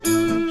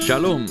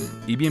Shalom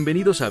y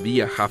bienvenidos a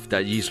Vía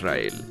Haftaj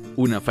Israel,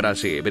 una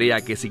frase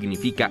hebrea que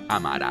significa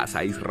amarás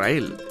a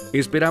Israel.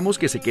 Esperamos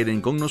que se queden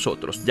con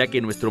nosotros, ya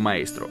que nuestro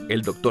maestro,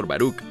 el Dr.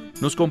 Baruch,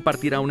 nos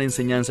compartirá una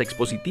enseñanza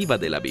expositiva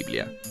de la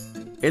Biblia.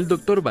 El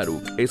Dr.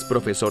 Baruch es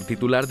profesor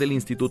titular del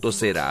Instituto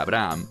Zera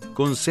Abraham,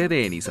 con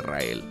sede en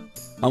Israel.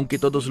 Aunque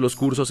todos los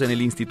cursos en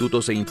el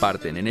instituto se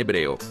imparten en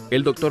hebreo,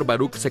 el Dr.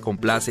 Baruch se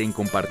complace en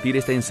compartir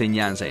esta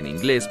enseñanza en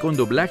inglés con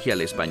doblaje al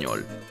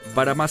español.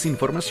 Para más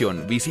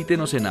información,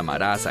 visítenos en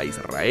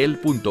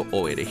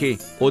amarasaisrael.org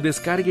o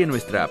descargue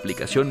nuestra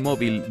aplicación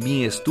móvil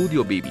Mi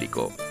Estudio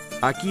Bíblico.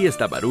 Aquí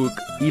está Baruch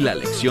y la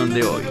lección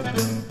de hoy.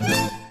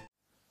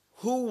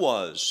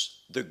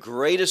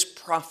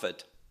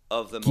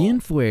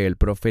 ¿Quién fue el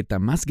profeta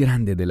más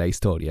grande de la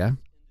historia?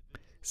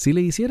 Si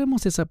le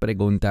hiciéramos esa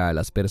pregunta a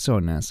las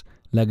personas,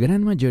 la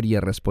gran mayoría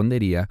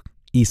respondería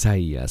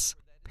Isaías.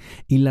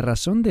 Y la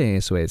razón de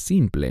eso es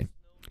simple.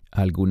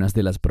 Algunas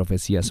de las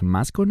profecías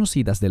más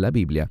conocidas de la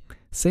Biblia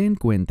se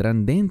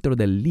encuentran dentro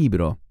del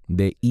libro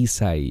de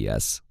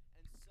Isaías.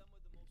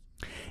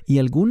 Y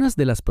algunas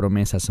de las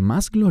promesas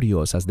más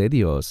gloriosas de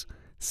Dios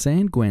se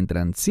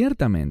encuentran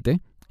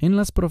ciertamente en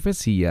las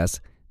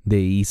profecías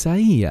de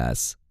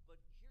Isaías.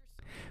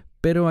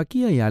 Pero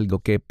aquí hay algo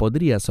que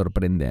podría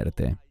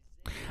sorprenderte.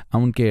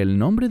 Aunque el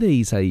nombre de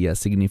Isaías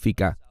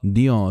significa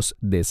Dios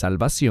de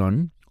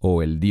salvación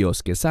o el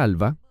Dios que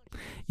salva,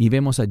 y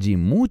vemos allí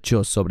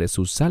mucho sobre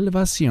su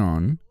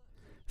salvación,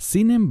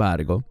 sin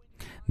embargo,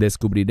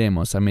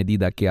 descubriremos a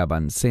medida que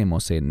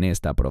avancemos en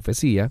esta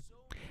profecía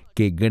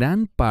que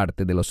gran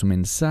parte de los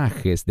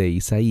mensajes de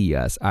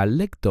Isaías al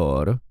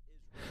lector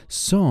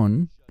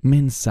son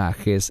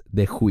mensajes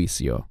de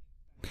juicio.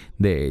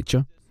 De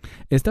hecho,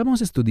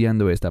 estamos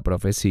estudiando esta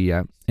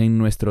profecía en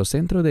nuestro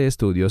centro de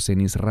estudios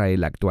en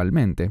Israel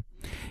actualmente,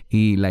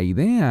 y la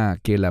idea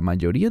que la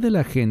mayoría de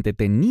la gente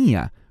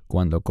tenía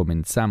cuando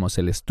comenzamos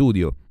el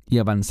estudio y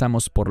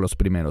avanzamos por los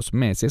primeros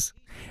meses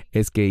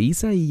es que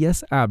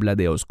Isaías habla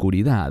de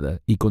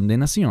oscuridad y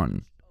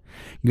condenación.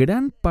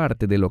 Gran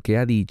parte de lo que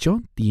ha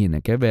dicho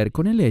tiene que ver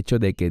con el hecho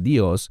de que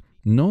Dios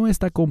no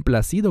está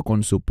complacido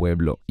con su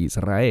pueblo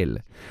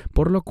Israel,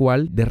 por lo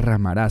cual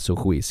derramará su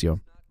juicio.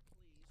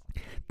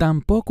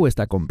 Tampoco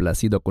está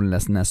complacido con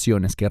las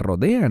naciones que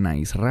rodean a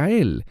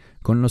Israel,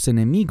 con los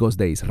enemigos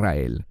de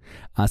Israel.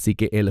 Así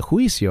que el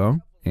juicio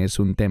es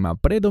un tema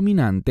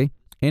predominante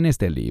en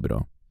este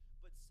libro.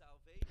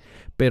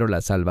 Pero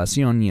la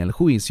salvación y el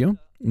juicio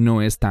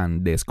no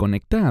están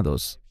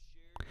desconectados.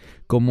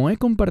 Como he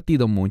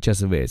compartido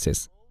muchas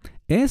veces,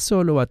 es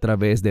solo a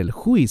través del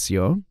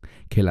juicio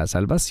que la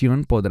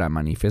salvación podrá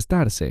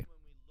manifestarse.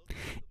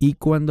 Y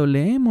cuando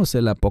leemos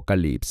el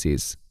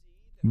Apocalipsis,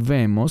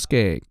 vemos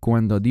que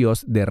cuando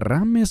Dios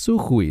derrame su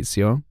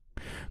juicio,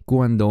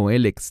 cuando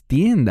Él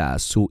extienda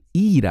su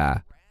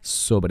ira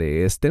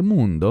sobre este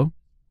mundo,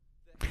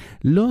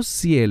 los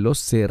cielos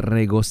se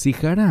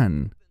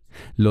regocijarán.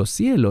 Los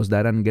cielos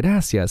darán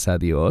gracias a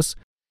Dios,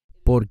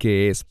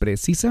 porque es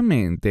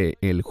precisamente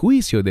el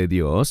juicio de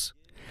Dios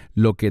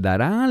lo que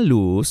dará a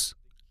luz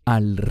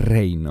al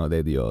reino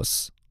de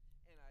Dios.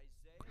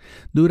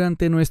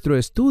 Durante nuestro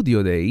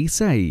estudio de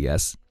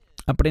Isaías,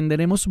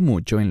 aprenderemos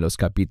mucho en los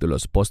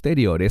capítulos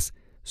posteriores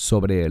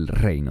sobre el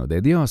reino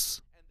de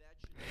Dios.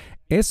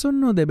 Eso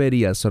no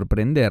debería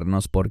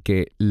sorprendernos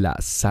porque la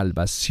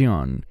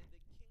salvación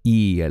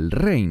y el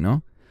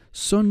reino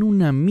son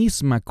una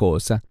misma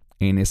cosa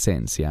en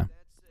esencia.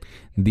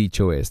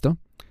 Dicho esto,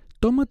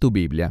 toma tu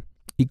Biblia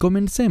y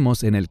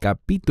comencemos en el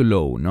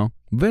capítulo 1,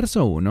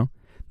 verso 1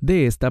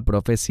 de esta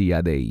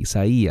profecía de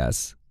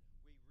Isaías.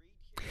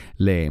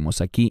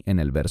 Leemos aquí en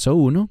el verso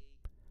 1,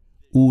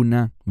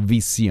 una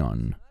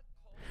visión.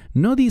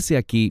 No dice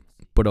aquí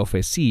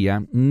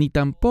profecía, ni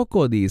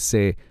tampoco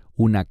dice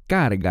una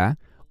carga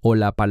o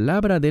la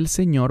palabra del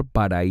Señor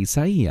para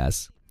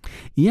Isaías.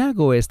 Y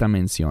hago esta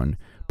mención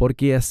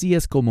porque así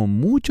es como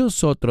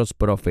muchos otros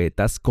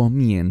profetas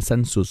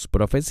comienzan sus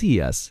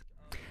profecías.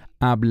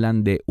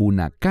 Hablan de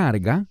una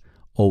carga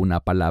o una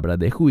palabra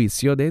de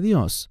juicio de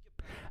Dios.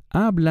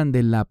 Hablan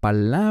de la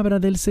palabra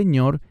del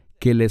Señor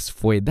que les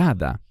fue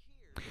dada.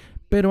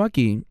 Pero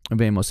aquí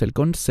vemos el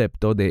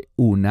concepto de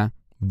una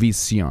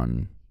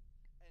visión.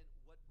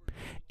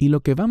 Y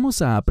lo que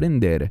vamos a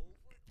aprender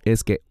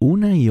es que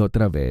una y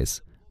otra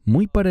vez,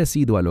 muy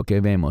parecido a lo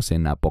que vemos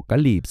en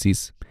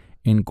Apocalipsis,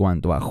 en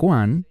cuanto a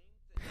Juan,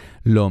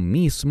 lo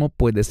mismo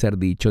puede ser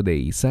dicho de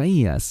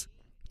Isaías,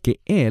 que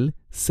él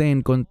se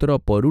encontró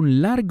por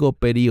un largo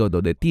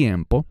periodo de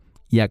tiempo,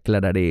 y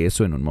aclararé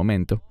eso en un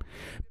momento,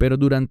 pero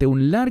durante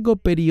un largo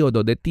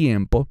periodo de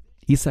tiempo,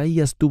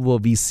 Isaías tuvo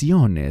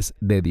visiones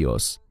de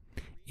Dios.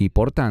 Y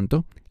por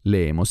tanto,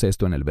 leemos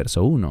esto en el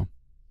verso 1.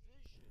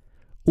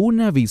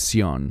 Una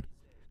visión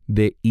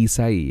de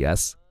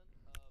Isaías,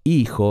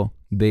 hijo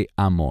de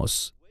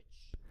Amós,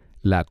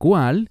 la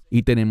cual,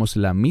 y tenemos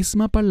la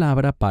misma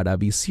palabra para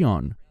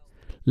visión,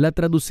 la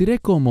traduciré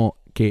como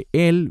que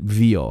él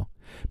vio,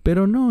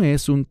 pero no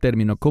es un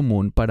término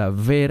común para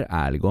ver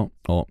algo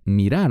o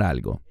mirar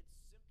algo.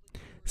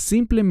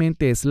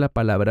 Simplemente es la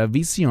palabra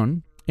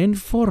visión en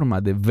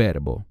forma de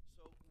verbo.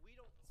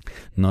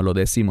 No lo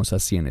decimos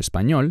así en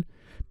español,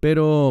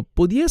 pero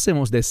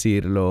pudiésemos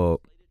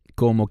decirlo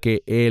como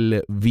que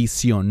él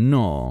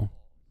visionó,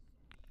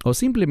 o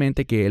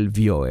simplemente que él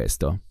vio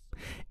esto.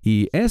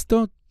 Y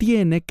esto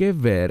tiene que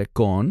ver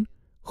con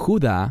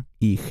Judá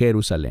y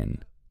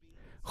Jerusalén.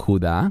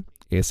 Judá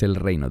es el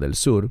reino del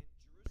sur,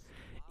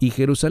 y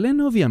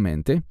Jerusalén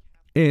obviamente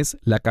es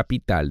la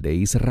capital de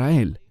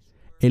Israel,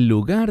 el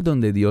lugar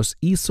donde Dios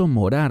hizo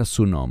morar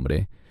su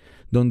nombre,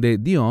 donde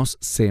Dios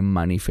se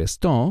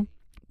manifestó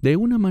de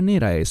una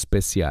manera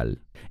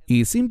especial.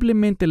 Y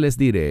simplemente les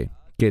diré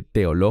que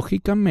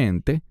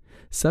teológicamente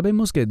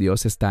sabemos que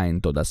Dios está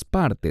en todas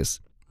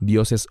partes,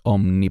 Dios es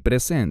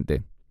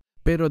omnipresente,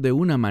 pero de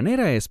una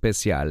manera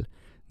especial,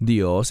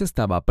 Dios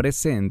estaba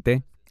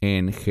presente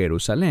en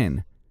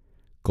Jerusalén,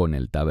 con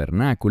el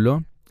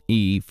tabernáculo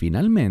y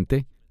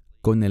finalmente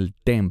con el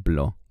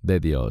templo de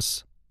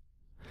Dios.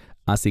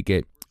 Así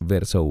que,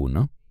 verso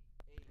 1,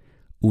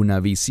 una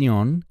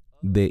visión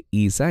de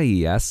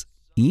Isaías,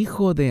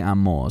 hijo de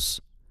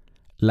Amós,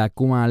 la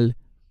cual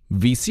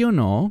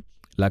visionó,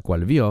 la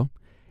cual vio,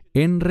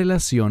 en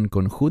relación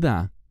con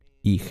Judá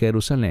y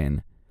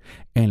Jerusalén,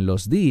 en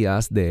los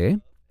días de,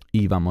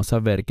 y vamos a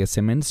ver que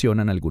se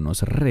mencionan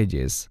algunos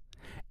reyes,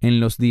 en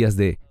los días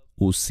de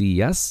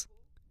Usías,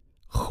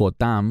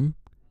 Jotam,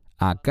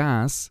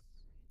 Acaz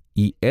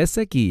y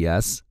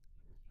Ezequías,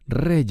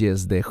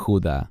 reyes de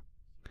Judá.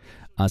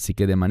 Así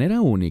que de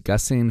manera única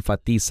se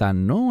enfatiza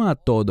no a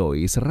todo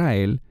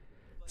Israel,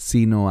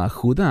 sino a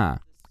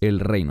Judá, el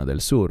reino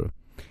del sur,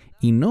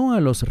 y no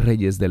a los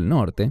reyes del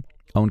norte,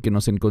 aunque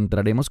nos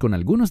encontraremos con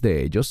algunos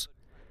de ellos,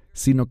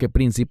 sino que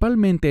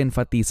principalmente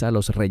enfatiza a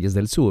los reyes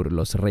del sur,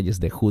 los reyes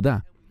de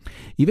Judá.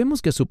 Y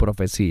vemos que su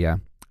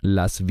profecía,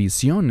 las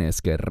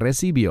visiones que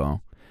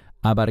recibió,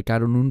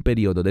 abarcaron un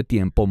periodo de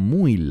tiempo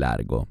muy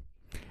largo.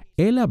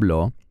 Él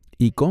habló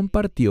y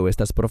compartió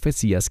estas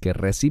profecías que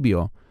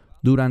recibió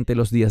durante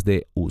los días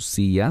de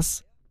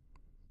Usías,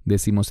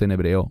 decimos en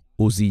hebreo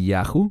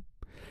Uzziyahu,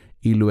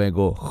 y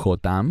luego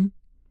Jotam,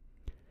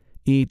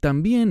 y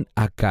también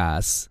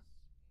Acaz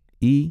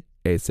y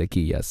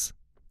Ezequías.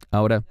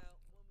 Ahora,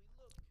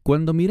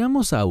 cuando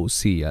miramos a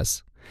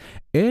Usías,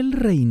 él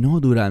reinó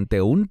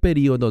durante un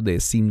periodo de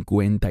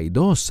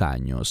 52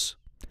 años.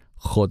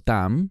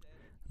 Jotam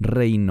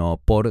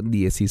reinó por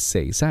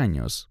 16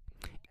 años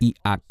y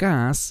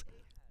Acaz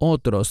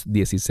otros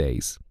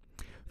 16.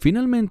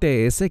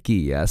 Finalmente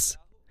Ezequías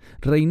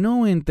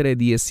reinó entre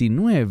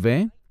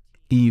 19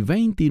 y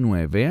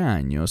 29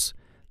 años,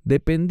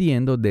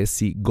 dependiendo de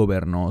si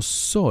gobernó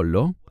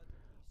solo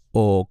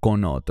o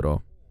con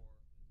otro.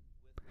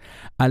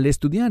 Al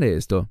estudiar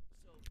esto,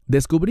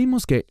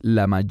 descubrimos que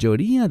la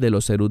mayoría de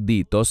los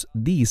eruditos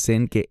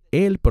dicen que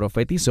él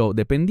profetizó,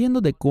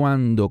 dependiendo de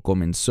cuándo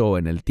comenzó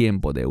en el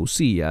tiempo de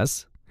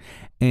Usías,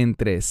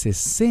 entre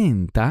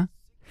 60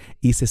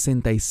 y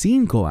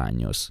 65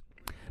 años.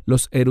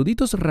 Los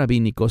eruditos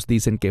rabínicos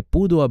dicen que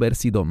pudo haber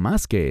sido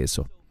más que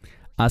eso.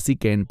 Así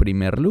que en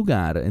primer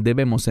lugar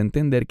debemos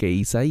entender que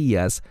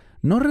Isaías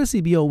no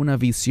recibió una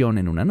visión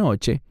en una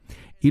noche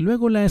y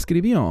luego la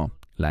escribió,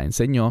 la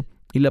enseñó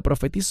y la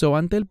profetizó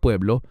ante el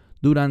pueblo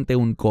durante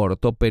un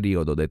corto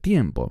periodo de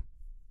tiempo.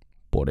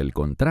 Por el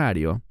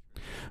contrario,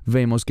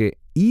 vemos que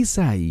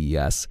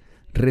Isaías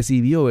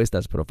recibió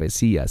estas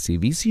profecías y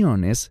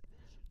visiones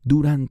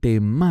durante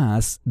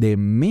más de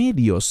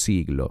medio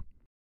siglo,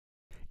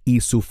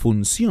 y su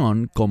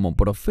función como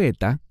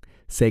profeta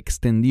se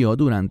extendió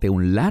durante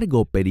un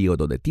largo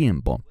periodo de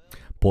tiempo,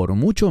 por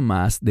mucho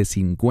más de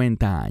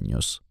 50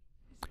 años.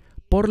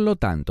 Por lo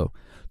tanto,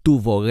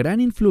 tuvo gran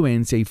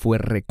influencia y fue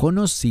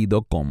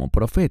reconocido como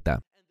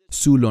profeta.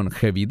 Su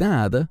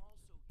longevidad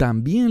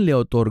también le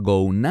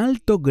otorgó un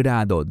alto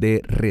grado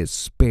de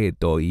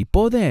respeto y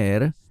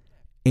poder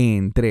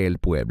entre el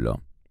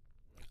pueblo.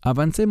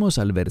 Avancemos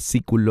al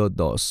versículo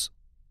 2.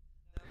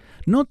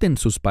 Noten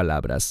sus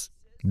palabras.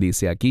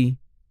 Dice aquí: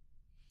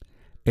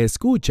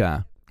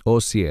 escucha, oh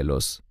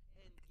cielos,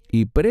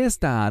 y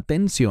presta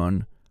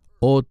atención,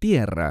 oh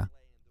tierra,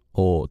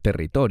 oh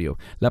territorio.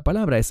 La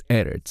palabra es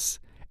Eretz.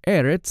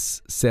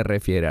 Eretz se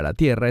refiere a la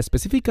tierra,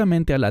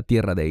 específicamente a la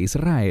tierra de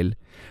Israel,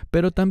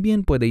 pero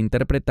también puede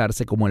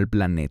interpretarse como el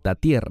planeta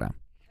Tierra.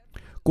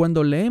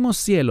 Cuando leemos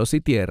cielos y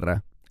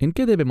tierra, ¿en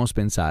qué debemos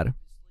pensar?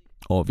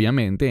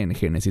 Obviamente en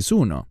Génesis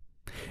 1.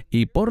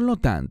 Y por lo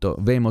tanto,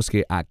 vemos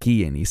que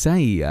aquí en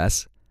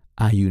Isaías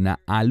hay una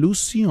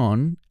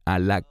alusión a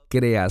la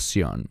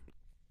creación.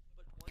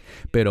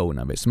 Pero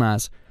una vez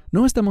más,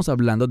 no estamos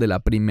hablando de la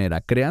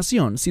primera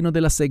creación, sino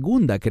de la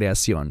segunda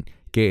creación,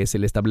 que es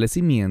el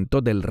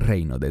establecimiento del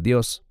reino de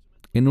Dios.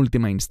 En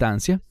última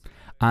instancia,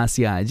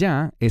 hacia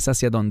allá es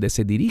hacia donde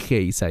se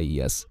dirige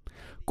Isaías.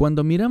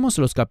 Cuando miramos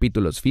los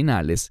capítulos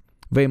finales,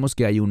 vemos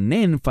que hay un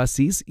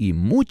énfasis y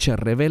mucha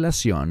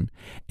revelación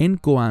en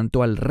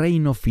cuanto al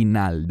reino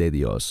final de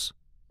Dios.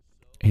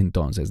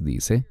 Entonces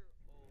dice: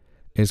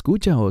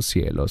 escucha, oh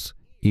cielos,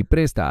 y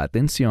presta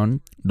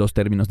atención, dos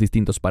términos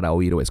distintos para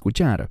oír o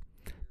escuchar.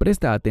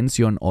 Presta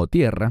atención, oh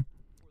tierra,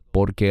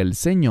 porque el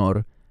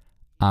Señor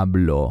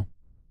habló.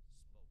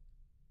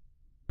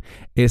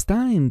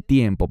 Está en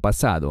tiempo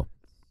pasado,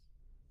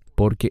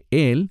 porque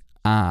Él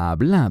ha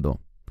hablado.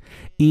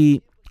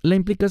 Y la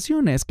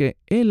implicación es que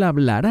Él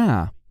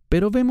hablará,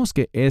 pero vemos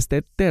que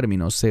este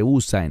término se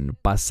usa en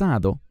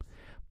pasado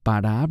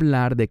para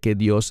hablar de que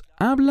Dios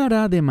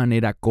hablará de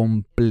manera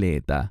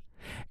completa,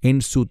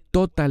 en su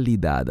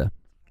totalidad.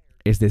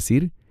 Es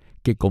decir,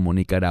 que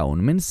comunicará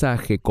un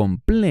mensaje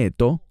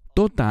completo,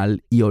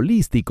 total y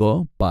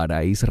holístico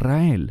para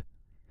Israel.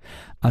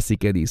 Así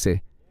que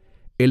dice,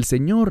 el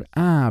Señor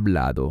ha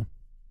hablado.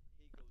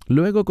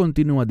 Luego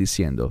continúa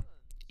diciendo,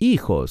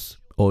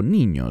 hijos o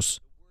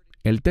niños.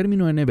 El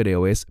término en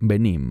hebreo es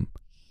benim.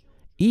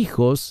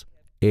 Hijos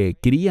he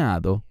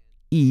criado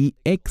y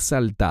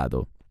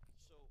exaltado.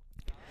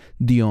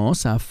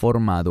 Dios ha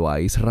formado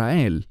a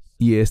Israel,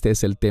 y este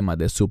es el tema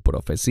de su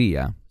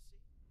profecía.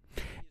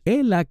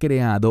 Él ha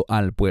creado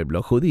al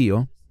pueblo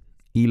judío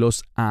y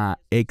los ha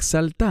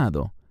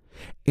exaltado.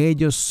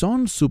 Ellos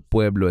son su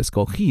pueblo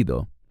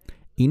escogido.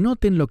 Y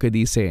noten lo que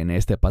dice en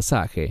este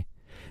pasaje.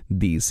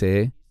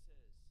 Dice,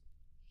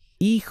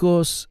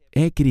 hijos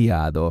he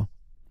criado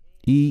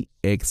y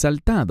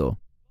exaltado.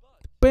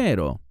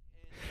 Pero,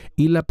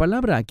 y la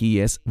palabra aquí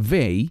es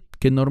vei,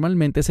 que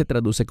normalmente se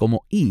traduce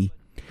como y,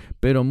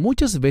 pero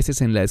muchas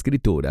veces en la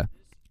Escritura,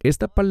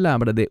 esta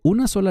palabra de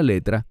una sola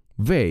letra,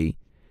 vei,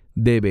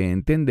 debe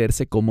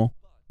entenderse como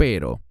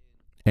pero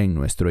en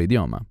nuestro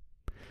idioma,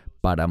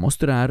 para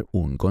mostrar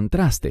un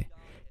contraste,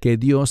 que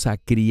Dios ha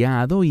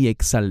criado y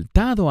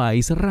exaltado a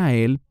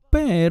Israel,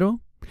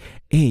 pero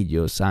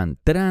ellos han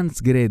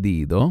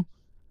transgredido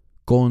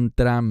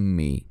contra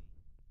mí.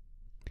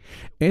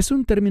 Es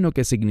un término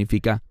que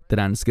significa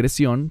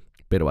transgresión,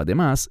 pero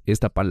además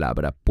esta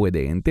palabra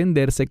puede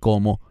entenderse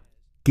como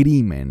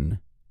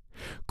crimen,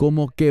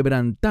 como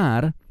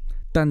quebrantar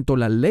tanto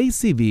la ley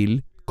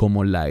civil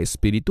como la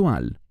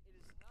espiritual.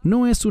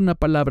 No es una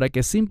palabra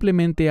que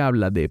simplemente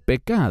habla de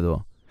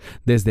pecado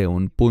desde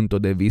un punto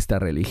de vista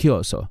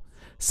religioso,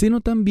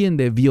 sino también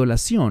de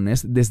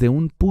violaciones desde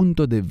un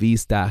punto de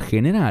vista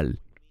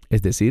general,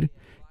 es decir,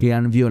 que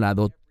han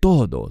violado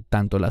todo,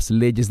 tanto las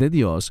leyes de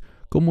Dios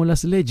como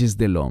las leyes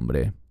del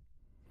hombre.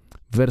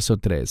 Verso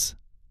 3.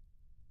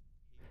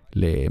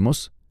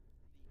 Leemos,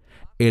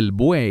 el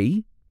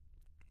buey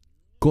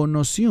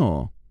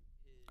conoció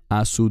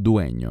a su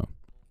dueño.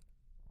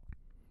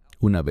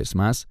 Una vez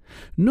más,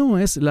 no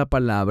es la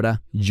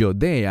palabra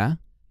yodea,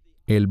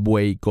 el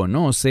buey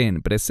conoce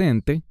en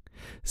presente,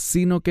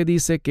 sino que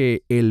dice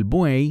que el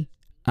buey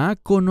ha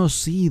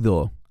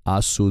conocido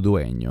a su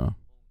dueño.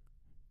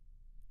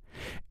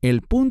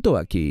 El punto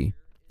aquí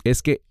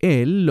es que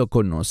él lo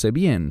conoce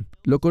bien,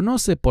 lo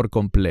conoce por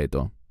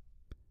completo.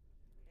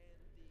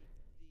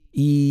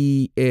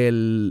 Y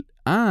el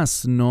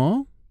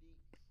asno,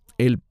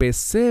 el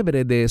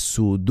pesebre de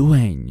su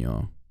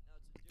dueño.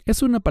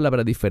 Es una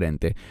palabra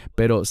diferente,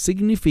 pero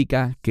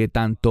significa que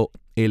tanto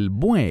el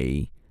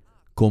buey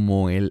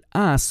como el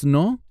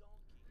asno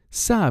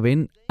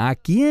saben a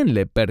quién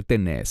le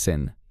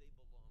pertenecen.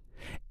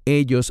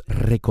 Ellos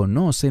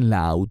reconocen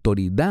la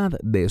autoridad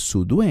de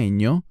su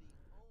dueño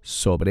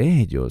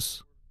sobre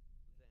ellos.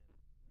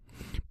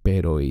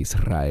 Pero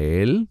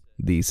Israel,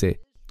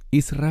 dice,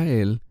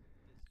 Israel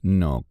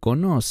no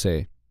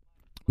conoce.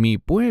 Mi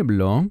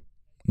pueblo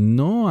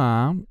no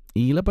ha,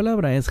 y la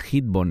palabra es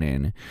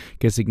hitbonen,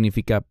 que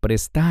significa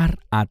prestar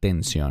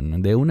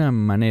atención de una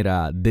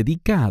manera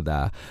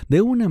dedicada,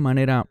 de una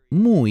manera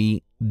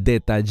muy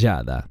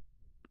detallada.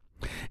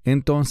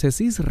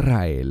 Entonces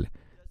Israel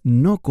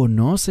no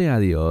conoce a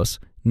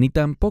Dios, ni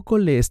tampoco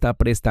le está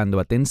prestando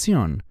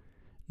atención.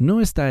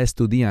 No está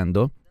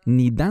estudiando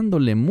ni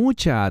dándole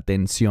mucha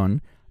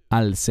atención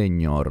al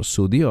Señor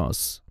su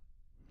Dios.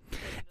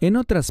 En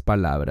otras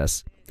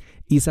palabras,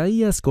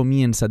 Isaías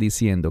comienza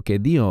diciendo que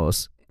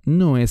Dios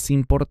no es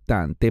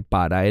importante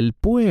para el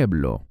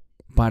pueblo,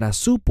 para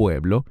su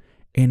pueblo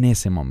en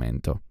ese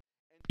momento.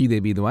 Y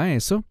debido a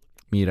eso,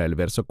 mira el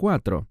verso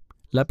 4.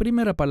 La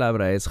primera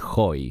palabra es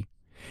hoi.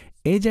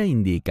 Ella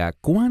indica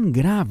cuán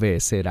grave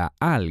será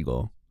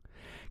algo,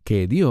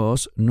 que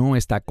Dios no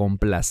está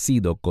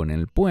complacido con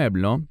el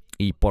pueblo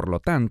y por lo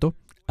tanto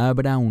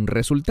habrá un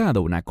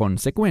resultado, una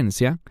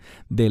consecuencia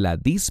de la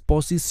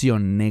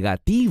disposición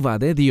negativa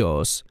de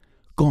Dios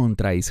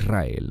contra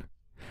Israel.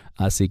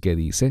 Así que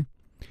dice,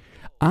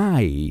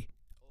 ¡ay,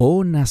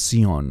 oh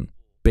nación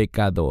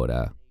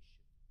pecadora!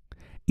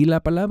 Y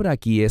la palabra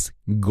aquí es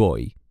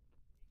goy.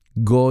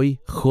 Goy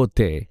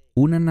joté,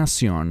 una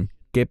nación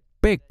que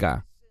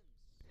peca.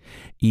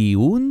 Y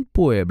un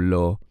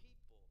pueblo,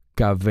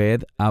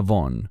 kaved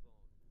avon,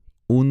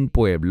 un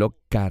pueblo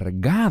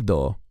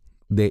cargado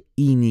de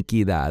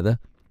iniquidad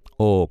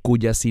o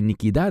cuyas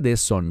iniquidades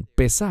son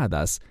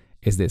pesadas,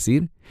 es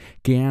decir,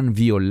 que han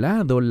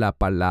violado la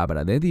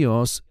palabra de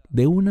Dios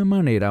de una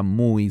manera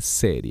muy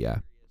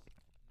seria.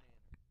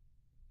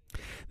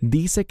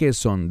 Dice que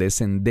son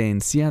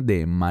descendencia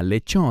de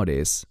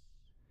malhechores,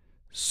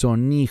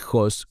 son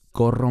hijos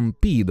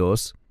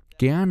corrompidos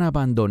que han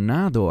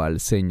abandonado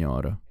al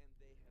Señor.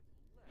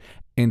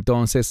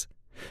 Entonces,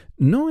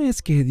 no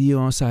es que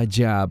Dios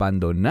haya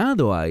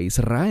abandonado a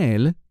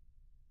Israel,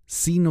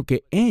 sino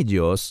que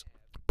ellos,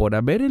 por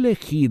haber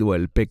elegido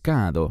el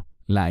pecado,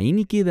 la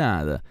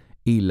iniquidad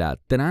y la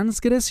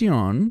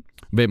transgresión,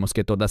 vemos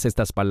que todas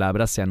estas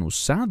palabras se han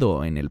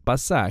usado en el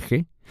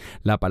pasaje,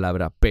 la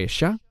palabra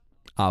pesha,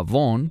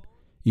 avón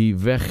y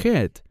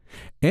vejet,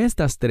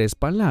 estas tres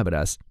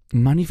palabras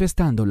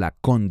manifestando la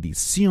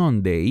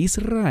condición de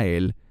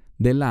Israel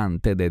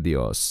delante de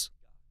Dios.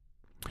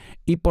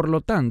 Y por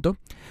lo tanto,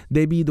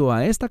 debido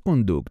a esta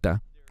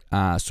conducta,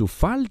 a su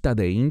falta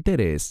de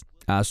interés,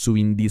 a su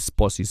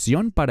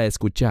indisposición para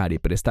escuchar y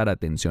prestar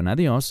atención a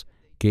Dios,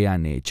 ¿qué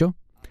han hecho?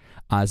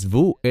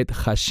 Azvu et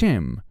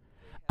Hashem,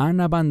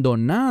 han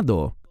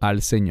abandonado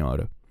al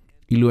Señor.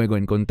 Y luego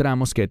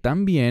encontramos que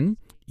también,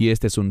 y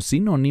este es un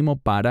sinónimo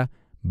para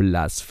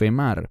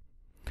blasfemar,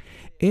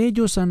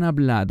 ellos han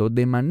hablado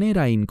de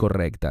manera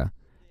incorrecta,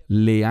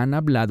 le han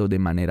hablado de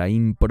manera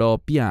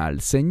impropia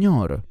al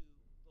Señor.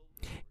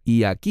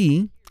 Y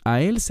aquí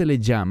a él se le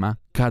llama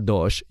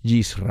Kadosh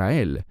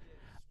Yisrael.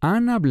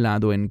 Han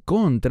hablado en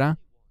contra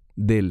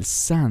del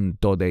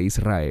Santo de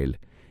Israel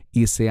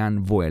y se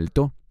han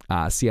vuelto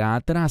hacia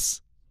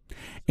atrás.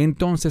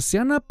 Entonces se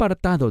han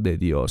apartado de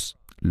Dios,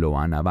 lo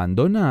han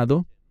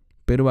abandonado,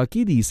 pero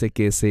aquí dice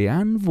que se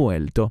han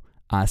vuelto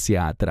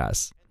hacia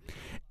atrás.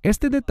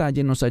 Este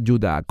detalle nos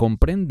ayuda a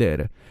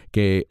comprender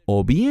que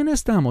o bien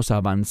estamos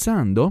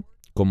avanzando,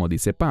 como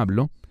dice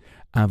Pablo,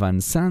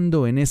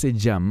 avanzando en ese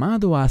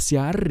llamado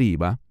hacia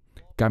arriba,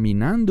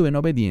 caminando en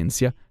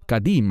obediencia,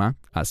 kadima,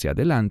 hacia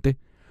adelante,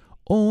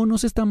 o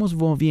nos estamos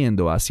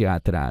moviendo hacia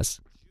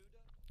atrás.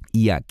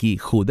 Y aquí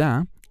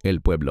Judá,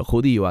 el pueblo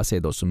judío hace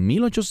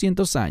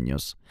 2800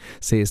 años,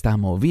 se está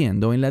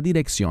moviendo en la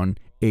dirección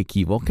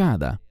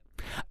equivocada.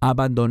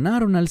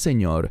 Abandonaron al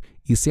Señor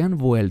y se han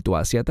vuelto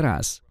hacia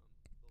atrás.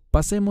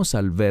 Pasemos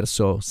al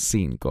verso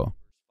 5.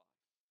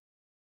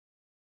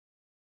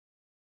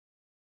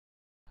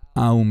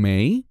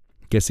 Aumei,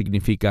 que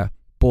significa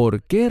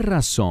 ¿por qué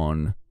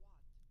razón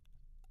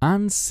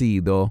han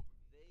sido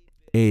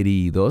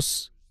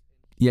heridos?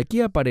 Y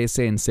aquí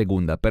aparece en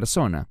segunda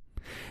persona.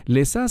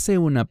 Les hace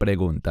una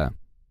pregunta.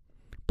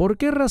 ¿Por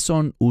qué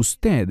razón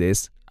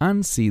ustedes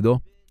han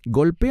sido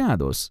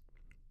golpeados?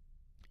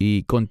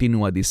 Y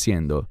continúa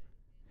diciendo,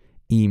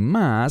 y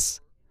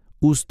más,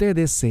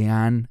 ustedes se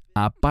han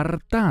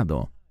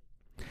apartado.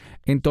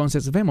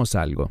 Entonces vemos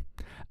algo.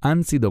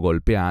 Han sido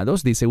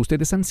golpeados, dice,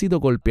 ustedes han sido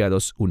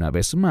golpeados una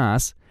vez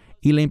más,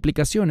 y la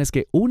implicación es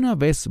que una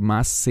vez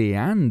más se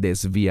han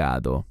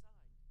desviado.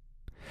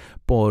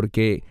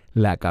 Porque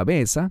la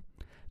cabeza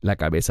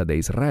de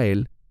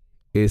Israel,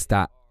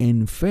 está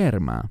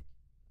enferma,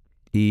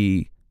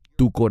 y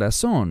tu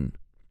corazón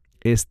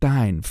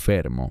está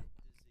enfermo.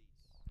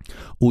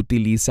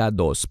 Utiliza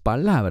dos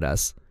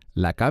palabras,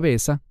 la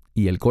cabeza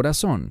y el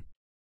corazón.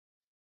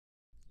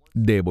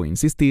 Debo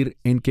insistir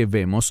en que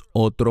vemos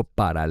otro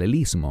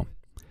paralelismo.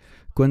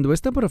 Cuando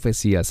esta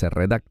profecía se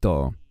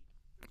redactó,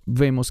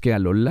 vemos que a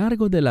lo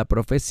largo de la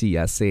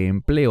profecía se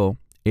empleó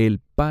el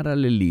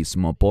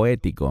paralelismo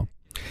poético.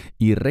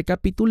 Y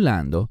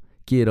recapitulando,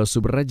 quiero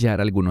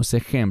subrayar algunos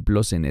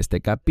ejemplos en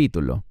este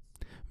capítulo.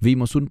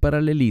 Vimos un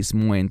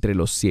paralelismo entre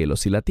los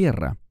cielos y la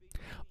tierra,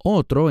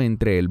 otro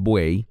entre el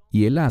buey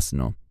y el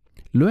asno,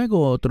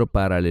 luego otro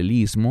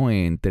paralelismo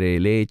entre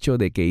el hecho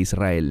de que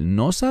Israel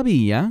no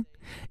sabía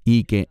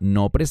y que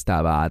no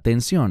prestaba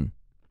atención.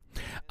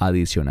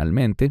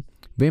 Adicionalmente,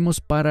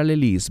 vemos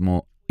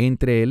paralelismo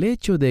entre el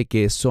hecho de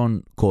que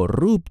son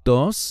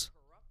corruptos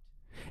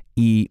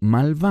y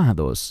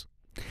malvados,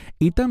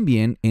 y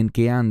también en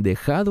que han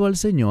dejado al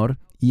Señor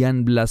y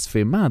han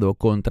blasfemado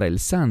contra el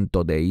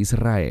Santo de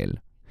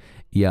Israel.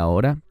 Y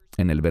ahora,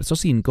 en el verso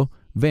 5,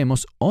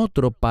 vemos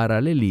otro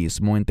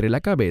paralelismo entre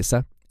la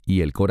cabeza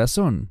y el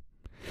corazón.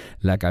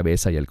 La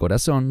cabeza y el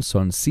corazón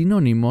son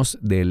sinónimos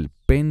del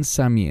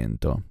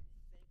pensamiento,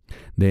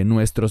 de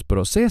nuestros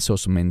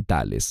procesos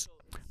mentales.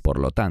 Por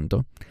lo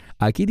tanto,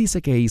 aquí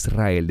dice que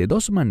Israel de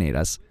dos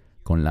maneras,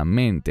 con la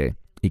mente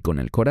y con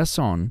el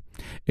corazón,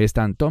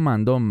 están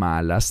tomando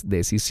malas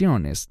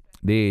decisiones.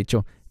 De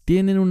hecho,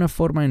 tienen una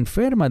forma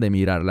enferma de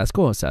mirar las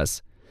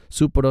cosas.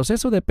 Su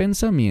proceso de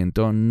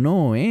pensamiento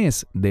no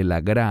es del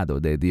agrado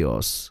de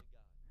Dios.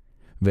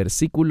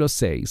 Versículo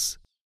 6.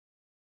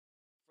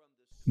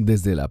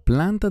 Desde la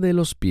planta de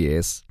los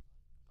pies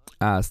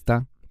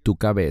hasta tu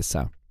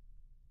cabeza.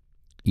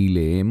 Y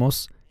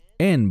leemos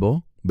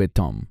enbo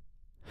betom.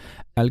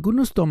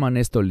 Algunos toman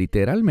esto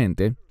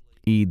literalmente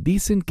y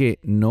dicen que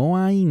no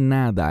hay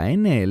nada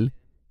en él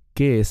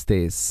que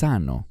esté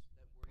sano.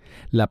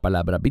 La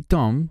palabra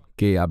bitom,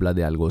 que habla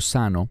de algo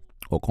sano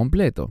o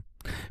completo.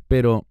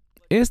 Pero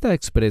esta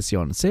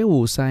expresión se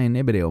usa en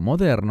hebreo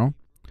moderno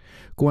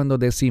cuando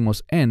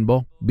decimos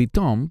enbo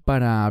bitom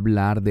para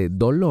hablar de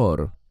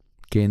dolor,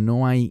 que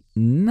no hay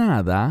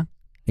nada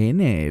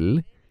en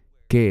él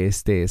que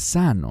esté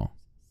sano.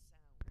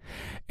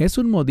 Es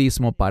un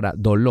modismo para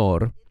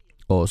dolor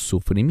o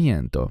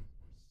sufrimiento.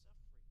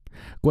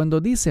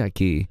 Cuando dice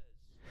aquí,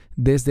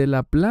 Desde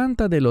la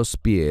planta de los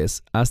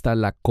pies hasta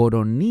la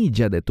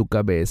coronilla de tu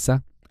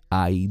cabeza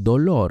hay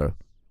dolor.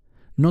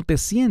 No te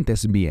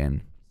sientes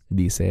bien,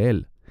 dice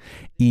él.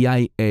 Y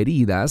hay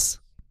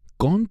heridas,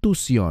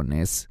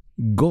 contusiones,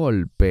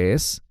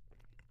 golpes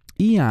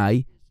y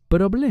hay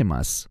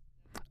problemas.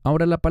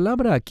 Ahora, la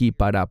palabra aquí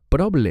para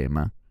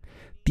problema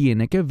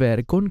tiene que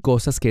ver con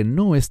cosas que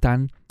no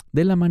están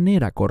de la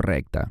manera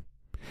correcta.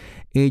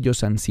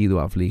 Ellos han sido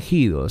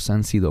afligidos,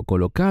 han sido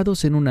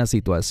colocados en una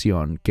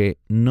situación que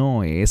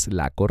no es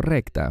la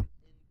correcta.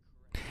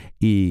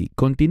 Y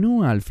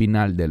continúa al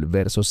final del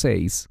verso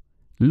 6,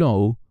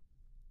 Lo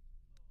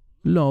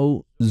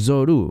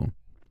zoru.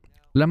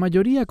 La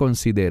mayoría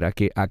considera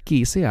que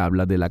aquí se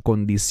habla de la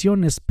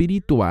condición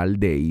espiritual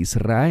de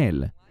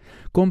Israel,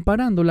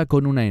 comparándola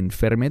con una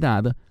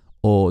enfermedad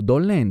o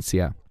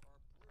dolencia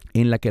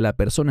en la que la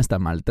persona está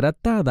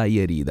maltratada y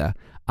herida,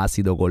 ha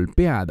sido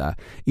golpeada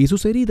y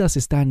sus heridas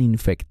están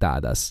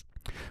infectadas.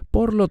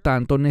 Por lo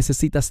tanto,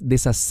 necesitas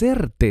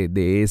deshacerte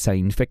de esa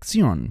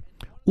infección.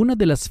 Una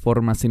de las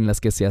formas en las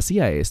que se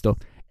hacía esto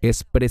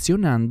es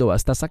presionando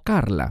hasta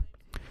sacarla.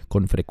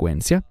 Con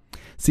frecuencia,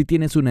 si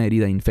tienes una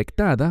herida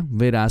infectada,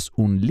 verás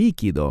un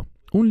líquido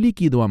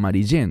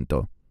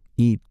amarillento,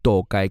 y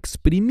toca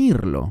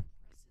exprimirlo.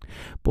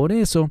 Por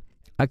eso,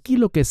 aquí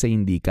lo que se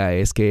indica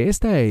es que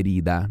esta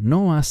herida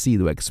no ha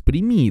sido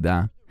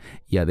exprimida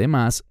y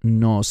además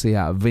no se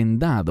ha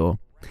vendado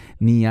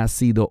ni ha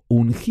sido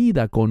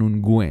ungida con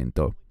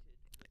ungüento.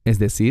 Es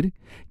decir,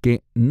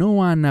 que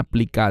no han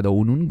aplicado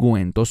un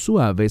ungüento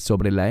suave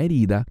sobre la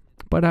herida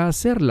para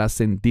hacerla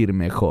sentir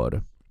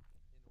mejor.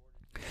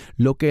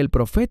 Lo que el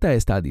profeta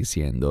está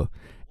diciendo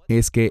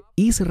es que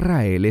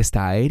Israel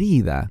está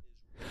herida.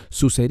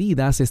 Sus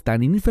heridas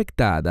están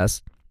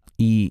infectadas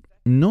y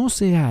no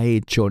se ha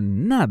hecho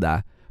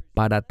nada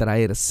para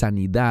traer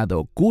sanidad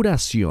o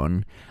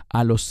curación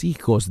a los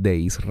hijos de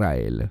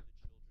Israel.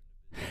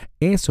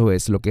 Eso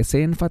es lo que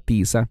se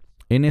enfatiza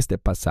en este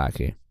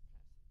pasaje.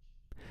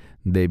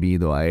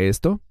 Debido a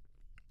esto,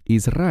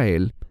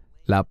 Israel,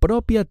 la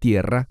propia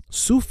tierra,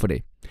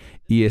 sufre,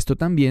 y esto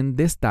también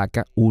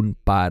destaca un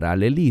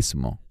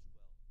paralelismo.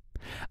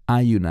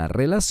 Hay una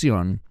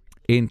relación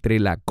entre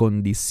la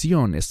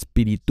condición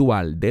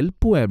espiritual del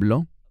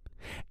pueblo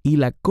y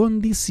la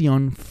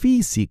condición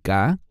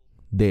física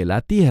de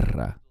la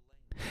tierra.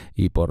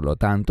 Y por lo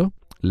tanto,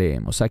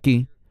 leemos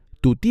aquí,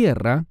 tu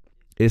tierra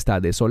está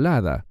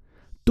desolada,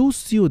 tus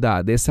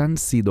ciudades han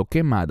sido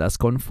quemadas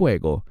con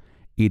fuego,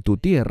 y tu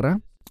tierra,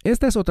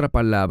 esta es otra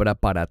palabra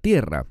para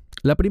tierra.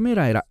 La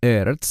primera era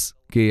Eretz,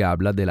 que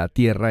habla de la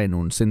tierra en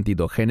un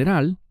sentido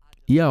general,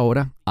 y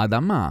ahora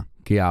Adamá,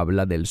 que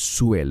habla del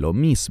suelo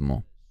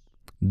mismo.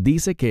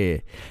 Dice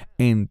que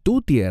en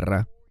tu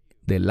tierra,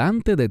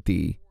 delante de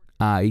ti,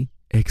 hay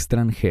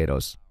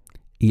extranjeros,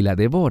 y la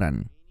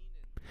devoran.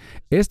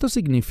 Esto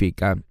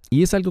significa,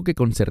 y es algo que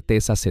con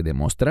certeza se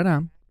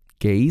demostrará,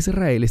 que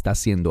Israel está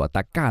siendo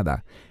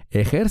atacada.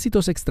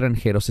 Ejércitos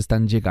extranjeros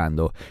están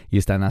llegando y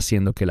están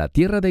haciendo que la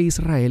tierra de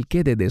Israel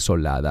quede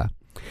desolada.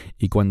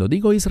 Y cuando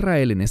digo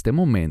Israel en este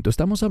momento,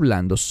 estamos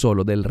hablando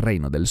solo del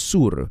reino del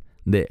sur,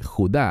 de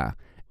Judá,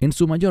 en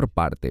su mayor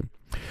parte.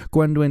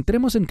 Cuando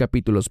entremos en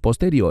capítulos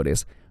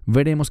posteriores,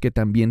 veremos que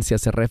también se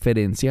hace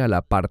referencia a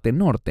la parte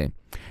norte,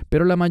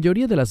 pero la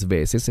mayoría de las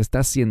veces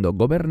está siendo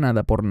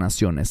gobernada por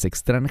naciones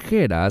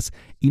extranjeras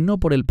y no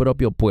por el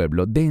propio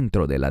pueblo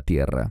dentro de la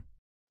tierra.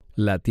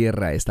 La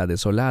tierra está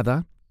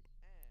desolada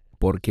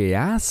porque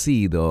ha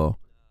sido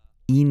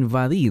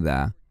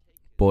invadida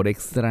por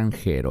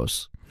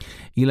extranjeros.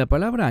 Y la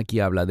palabra aquí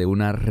habla de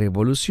una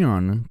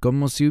revolución,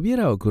 como si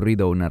hubiera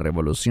ocurrido una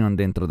revolución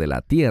dentro de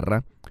la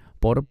tierra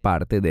por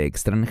parte de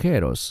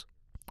extranjeros.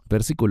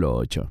 Versículo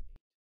 8.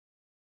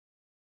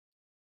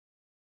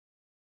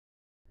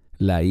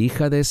 La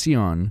hija de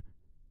Sión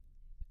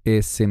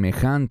es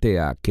semejante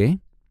a ¿qué?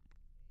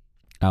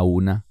 A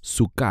una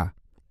sucá,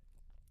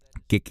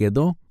 que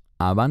quedó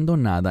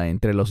abandonada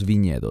entre los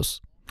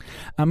viñedos.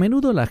 A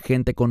menudo la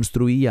gente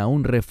construía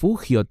un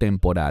refugio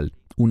temporal,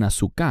 una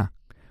sucá,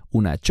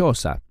 una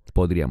choza,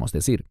 podríamos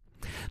decir,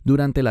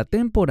 durante la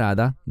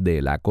temporada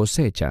de la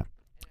cosecha.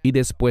 Y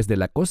después de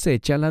la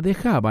cosecha la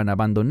dejaban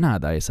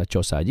abandonada esa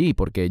choza allí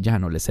porque ya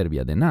no le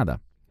servía de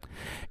nada.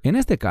 En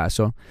este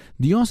caso,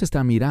 Dios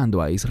está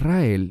mirando a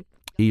Israel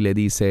y le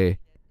dice,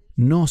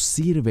 no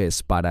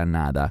sirves para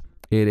nada,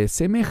 eres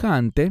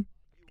semejante,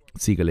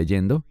 sigue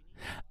leyendo,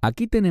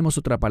 aquí tenemos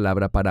otra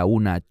palabra para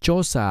una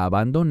choza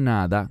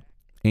abandonada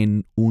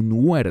en un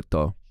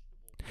huerto.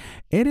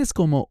 Eres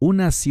como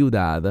una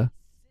ciudad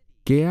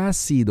que ha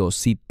sido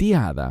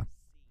sitiada.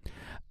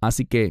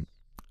 Así que,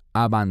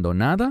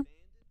 abandonada,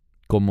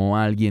 como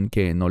alguien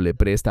que no le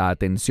presta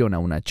atención a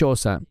una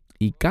choza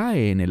y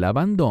cae en el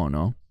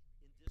abandono.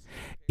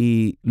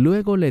 Y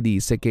luego le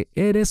dice que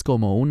eres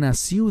como una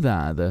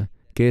ciudad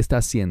que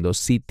está siendo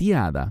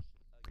sitiada.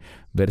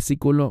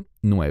 Versículo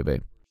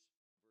 9.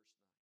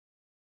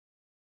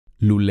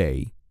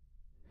 Lulei.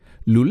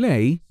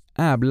 Lulei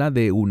habla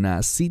de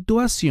una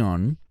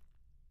situación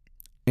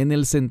en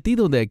el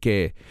sentido de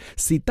que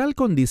si tal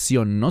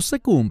condición no se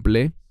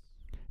cumple,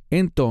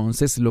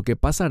 entonces lo que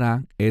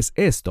pasará es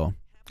esto.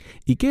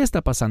 ¿Y qué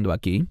está pasando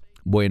aquí?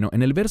 Bueno,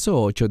 en el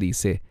verso 8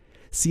 dice,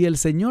 si el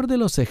Señor de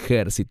los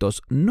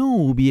ejércitos no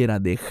hubiera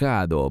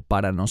dejado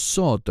para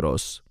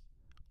nosotros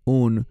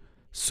un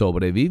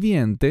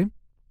sobreviviente,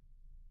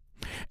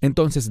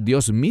 entonces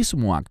Dios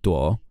mismo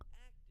actuó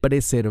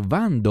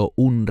preservando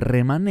un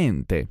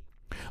remanente,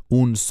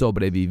 un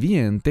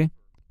sobreviviente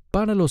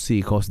para los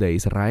hijos de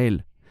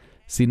Israel.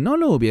 Si no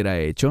lo hubiera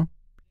hecho,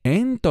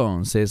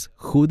 entonces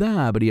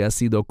Judá habría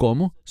sido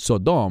como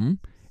Sodom,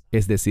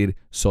 es decir,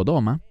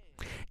 Sodoma,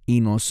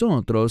 y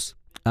nosotros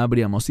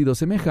habríamos sido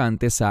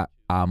semejantes a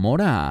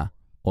Amorá,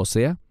 o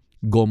sea,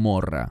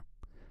 Gomorra.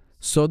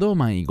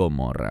 Sodoma y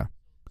Gomorra.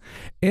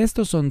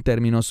 Estos son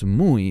términos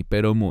muy,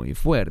 pero muy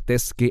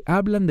fuertes que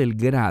hablan del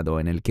grado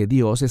en el que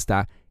Dios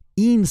está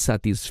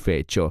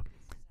insatisfecho,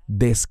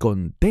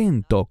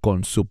 descontento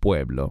con su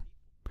pueblo.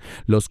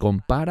 Los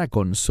compara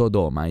con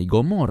Sodoma y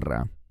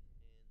Gomorra.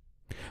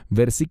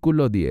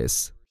 Versículo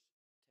 10.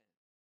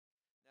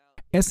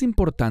 Es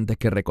importante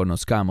que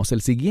reconozcamos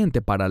el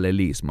siguiente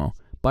paralelismo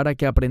para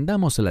que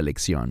aprendamos la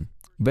lección.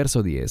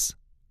 Verso 10.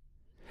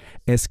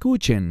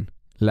 Escuchen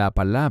la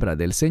palabra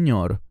del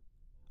Señor,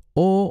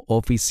 oh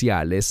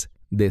oficiales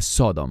de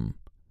Sodom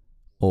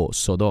o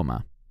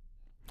Sodoma.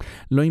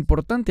 Lo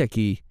importante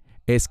aquí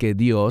es que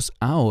Dios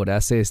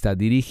ahora se está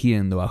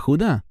dirigiendo a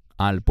Judá,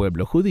 al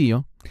pueblo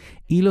judío,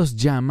 y los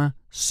llama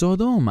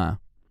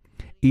Sodoma.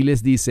 Y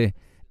les dice,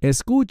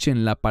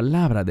 escuchen la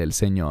palabra del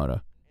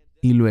Señor.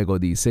 Y luego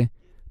dice,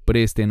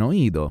 presten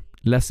oído,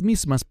 las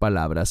mismas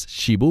palabras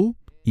Shibu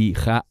y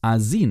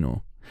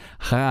Ha'azinu.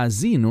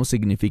 Ha'azinu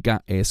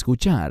significa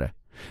escuchar,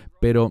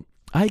 pero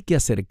hay que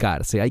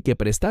acercarse, hay que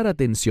prestar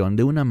atención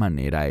de una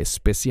manera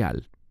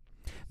especial.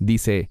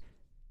 Dice,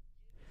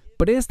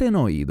 presten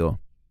oído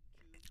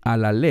a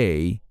la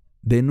ley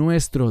de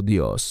nuestro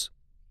Dios,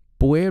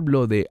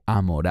 pueblo de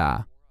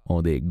Amorá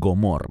o de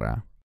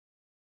Gomorra.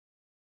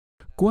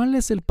 ¿Cuál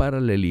es el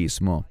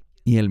paralelismo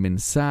y el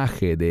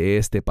mensaje de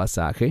este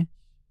pasaje?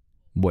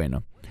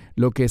 Bueno,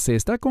 lo que se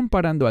está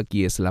comparando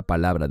aquí es la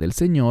palabra del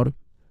Señor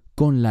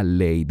con la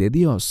ley de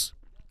Dios.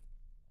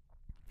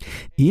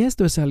 Y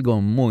esto es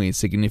algo muy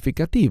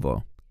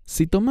significativo.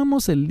 Si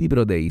tomamos el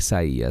libro de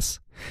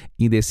Isaías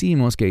y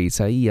decimos que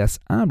Isaías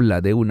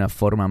habla de una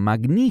forma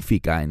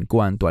magnífica en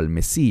cuanto al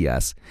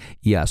Mesías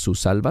y a su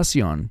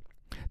salvación,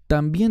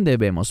 también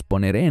debemos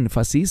poner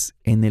énfasis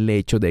en el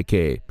hecho de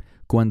que,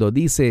 cuando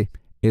dice,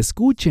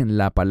 escuchen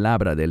la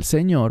palabra del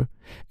Señor,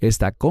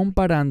 está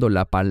comparando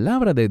la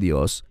palabra de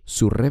Dios,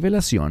 su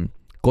revelación,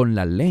 con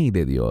la ley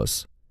de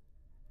Dios.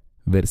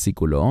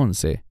 Versículo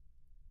 11.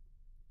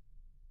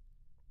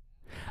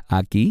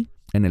 Aquí,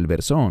 en el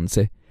verso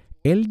 11,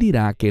 Él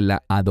dirá que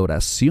la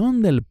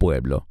adoración del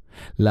pueblo,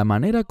 la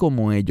manera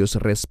como ellos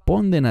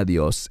responden a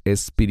Dios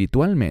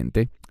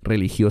espiritualmente,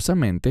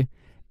 religiosamente,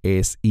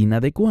 es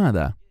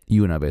inadecuada y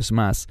una vez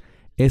más,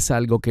 es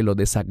algo que lo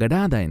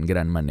desagrada en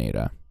gran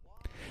manera.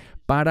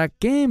 ¿Para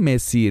qué me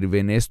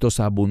sirven estos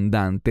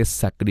abundantes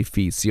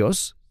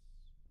sacrificios?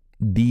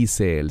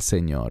 Dice el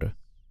Señor.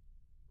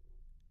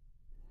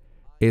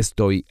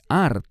 Estoy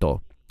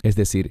harto, es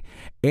decir,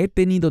 he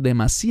tenido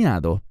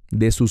demasiado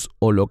de sus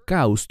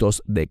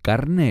holocaustos de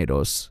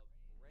carneros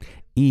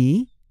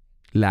y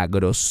la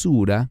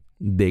grosura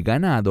de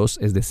ganados,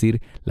 es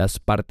decir, las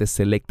partes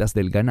selectas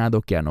del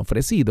ganado que han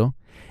ofrecido,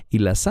 y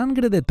la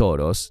sangre de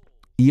toros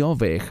y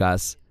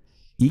ovejas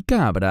y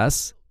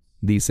cabras,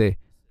 dice,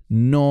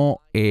 no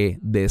he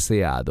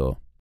deseado.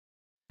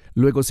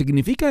 Luego,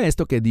 ¿significa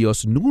esto que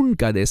Dios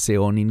nunca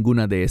deseó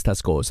ninguna de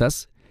estas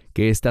cosas?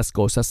 ¿Que estas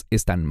cosas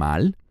están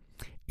mal?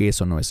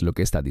 Eso no es lo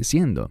que está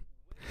diciendo.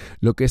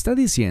 Lo que está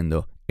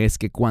diciendo es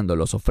que cuando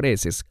los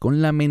ofreces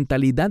con la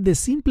mentalidad de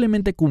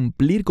simplemente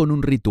cumplir con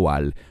un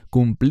ritual,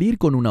 cumplir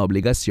con una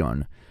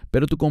obligación,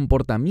 pero tu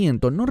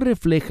comportamiento no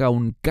refleja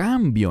un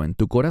cambio en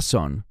tu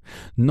corazón,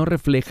 no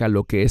refleja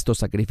lo que estos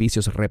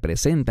sacrificios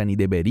representan y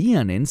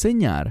deberían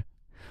enseñar.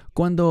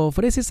 Cuando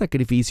ofreces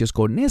sacrificios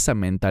con esa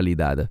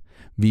mentalidad,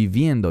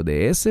 viviendo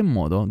de ese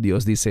modo,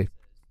 Dios dice,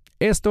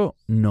 esto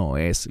no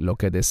es lo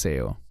que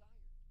deseo.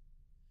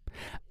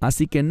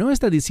 Así que no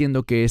está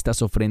diciendo que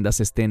estas ofrendas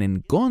estén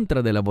en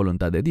contra de la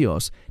voluntad de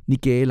Dios, ni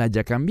que Él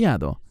haya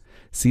cambiado,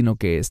 sino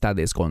que está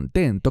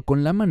descontento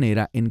con la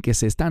manera en que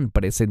se están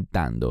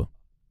presentando.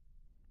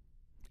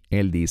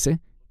 Él dice,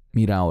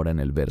 mira ahora en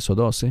el verso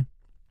 12,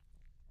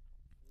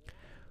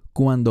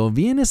 cuando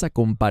vienes a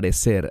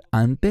comparecer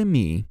ante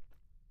mí,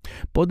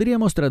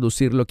 podríamos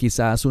traducirlo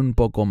quizás un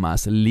poco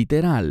más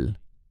literal.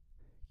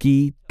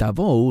 Ki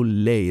tavou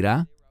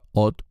leira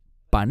ot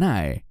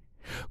panae.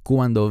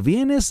 Cuando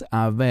vienes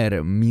a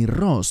ver mi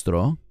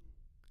rostro,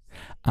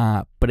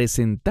 a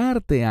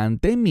presentarte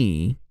ante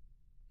mí,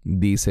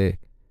 dice,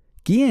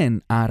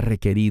 ¿quién ha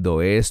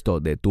requerido esto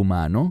de tu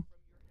mano?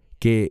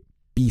 Que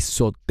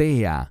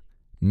pisotea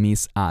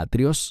mis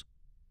atrios.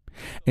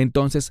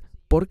 Entonces,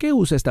 ¿por qué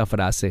usa esta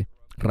frase?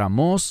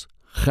 Ramos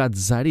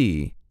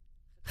Hatzarai.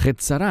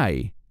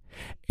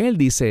 Él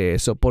dice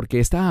eso porque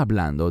está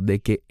hablando de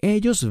que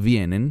ellos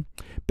vienen,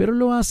 pero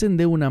lo hacen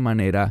de una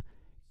manera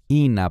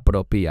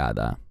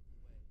inapropiada.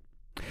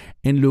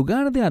 En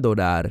lugar de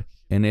adorar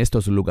en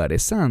estos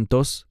lugares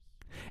santos,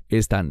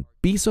 están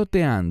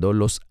pisoteando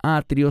los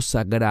atrios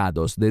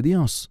sagrados de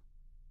Dios.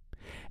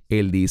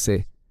 Él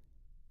dice,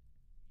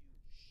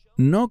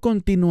 no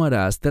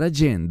continuarás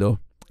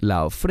trayendo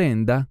la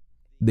ofrenda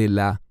de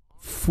la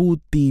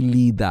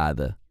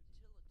futilidad.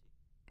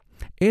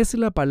 Es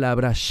la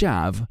palabra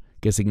shav,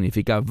 que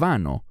significa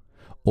vano,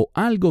 o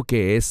algo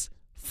que es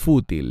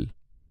fútil.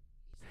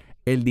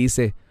 Él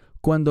dice,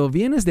 cuando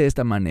vienes de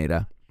esta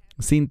manera,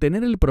 sin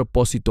tener el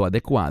propósito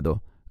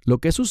adecuado, lo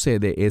que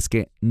sucede es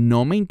que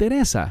no me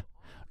interesa.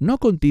 No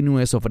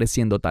continúes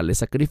ofreciendo tales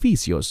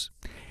sacrificios.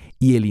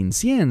 Y el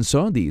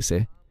incienso,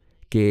 dice,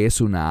 que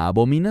es una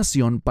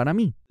abominación para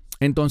mí.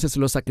 Entonces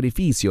los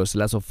sacrificios,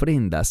 las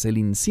ofrendas, el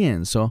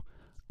incienso,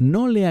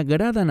 no le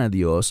agradan a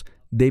Dios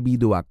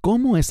debido a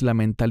cómo es la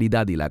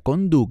mentalidad y la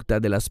conducta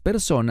de las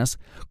personas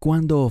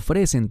cuando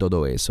ofrecen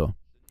todo eso.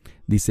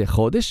 Dice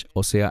Jodesh,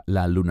 o sea,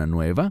 la luna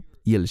nueva,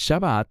 y el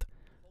Shabbat,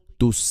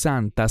 tus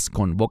santas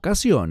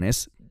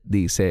convocaciones,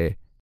 dice,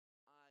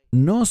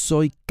 no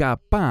soy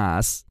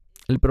capaz,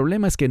 el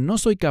problema es que no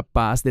soy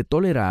capaz de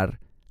tolerar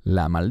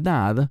la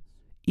maldad,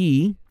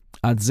 y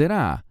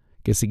Atzerá,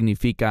 que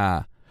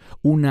significa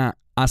una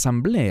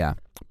asamblea,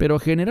 pero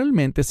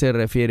generalmente se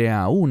refiere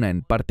a una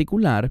en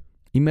particular,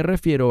 y me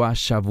refiero a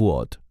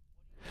Shavuot.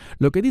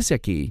 Lo que dice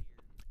aquí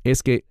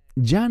es que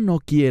ya no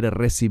quiere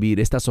recibir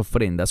estas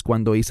ofrendas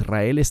cuando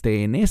Israel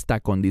esté en esta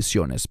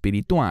condición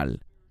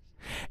espiritual.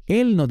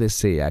 Él no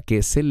desea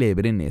que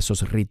celebren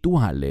esos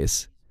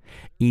rituales.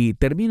 Y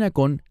termina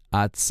con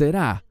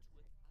Atzerá,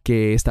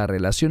 que está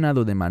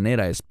relacionado de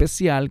manera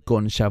especial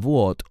con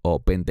Shavuot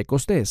o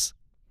Pentecostés.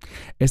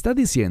 Está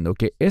diciendo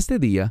que este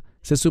día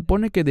se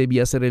supone que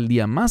debía ser el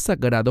día más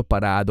sagrado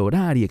para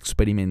adorar y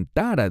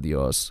experimentar a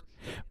Dios.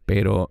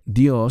 Pero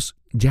Dios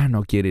ya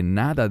no quiere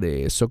nada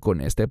de eso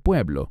con este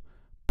pueblo,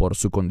 por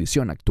su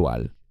condición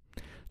actual.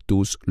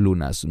 Tus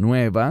lunas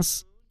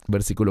nuevas,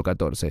 versículo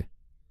 14,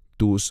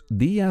 tus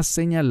días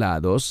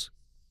señalados,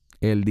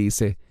 él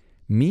dice,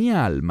 mi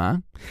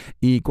alma,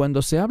 y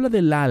cuando se habla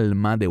del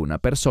alma de una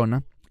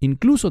persona,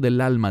 incluso del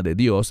alma de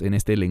Dios en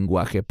este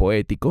lenguaje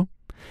poético,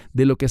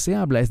 de lo que se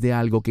habla es de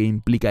algo que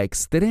implica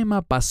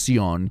extrema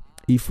pasión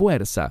y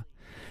fuerza.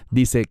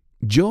 Dice,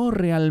 yo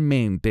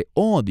realmente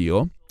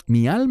odio,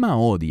 mi alma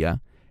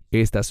odia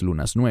estas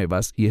lunas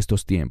nuevas y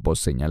estos tiempos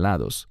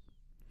señalados,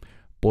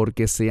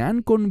 porque se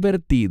han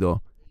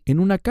convertido en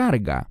una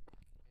carga.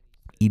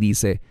 Y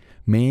dice,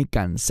 me he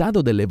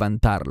cansado de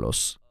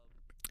levantarlos,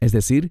 es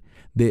decir,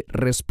 de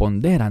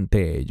responder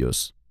ante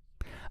ellos.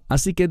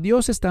 Así que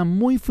Dios está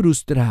muy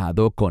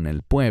frustrado con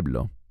el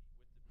pueblo.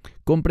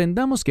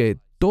 Comprendamos que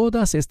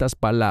todas estas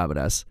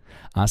palabras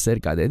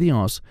acerca de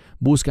Dios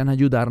buscan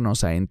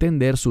ayudarnos a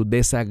entender su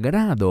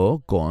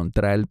desagrado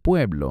contra el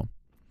pueblo,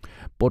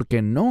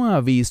 porque no ha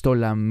visto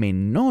la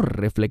menor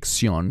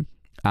reflexión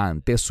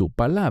ante su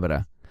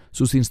palabra,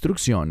 sus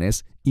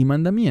instrucciones y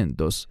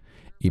mandamientos,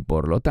 y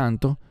por lo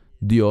tanto,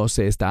 Dios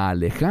se está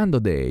alejando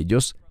de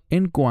ellos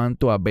en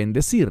cuanto a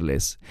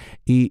bendecirles,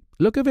 y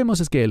lo que vemos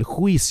es que el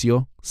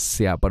juicio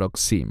se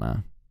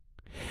aproxima.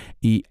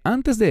 Y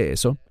antes de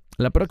eso,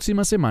 la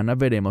próxima semana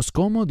veremos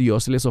cómo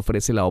Dios les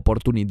ofrece la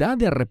oportunidad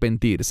de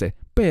arrepentirse,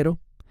 pero,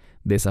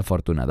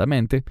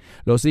 desafortunadamente,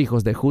 los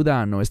hijos de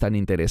Judá no están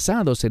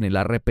interesados en el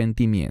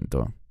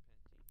arrepentimiento.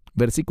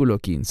 Versículo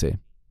 15.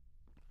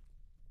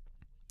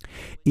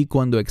 Y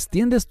cuando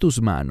extiendes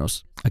tus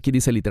manos, aquí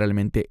dice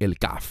literalmente el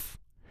kaf.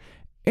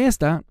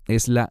 Esta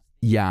es la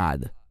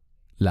yad,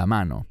 la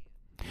mano,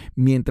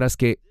 mientras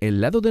que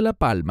el lado de la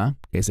palma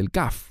es el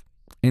kaf.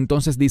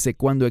 Entonces dice,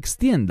 cuando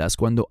extiendas,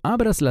 cuando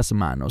abras las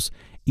manos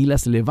y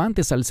las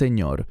levantes al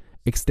Señor,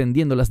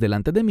 extendiéndolas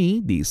delante de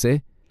mí,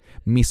 dice,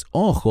 mis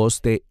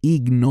ojos te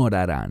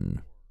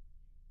ignorarán.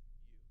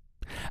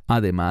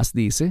 Además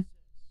dice,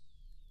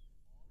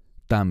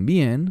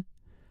 también,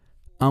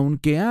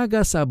 aunque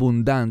hagas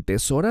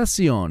abundantes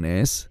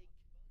oraciones,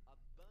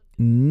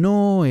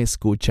 no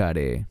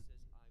escucharé.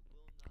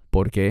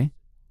 ¿Por qué?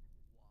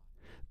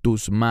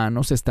 Tus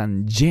manos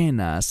están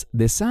llenas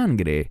de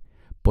sangre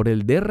por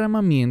el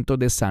derramamiento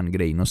de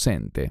sangre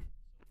inocente.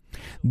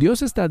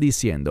 Dios está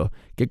diciendo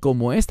que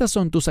como estas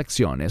son tus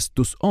acciones,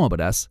 tus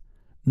obras,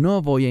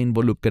 no voy a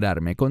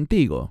involucrarme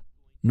contigo,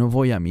 no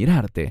voy a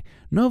mirarte,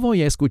 no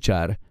voy a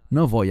escuchar,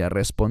 no voy a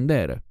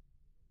responder.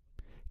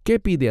 ¿Qué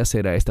pide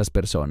hacer a estas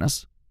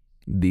personas?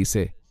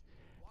 Dice,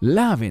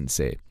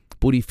 lávense,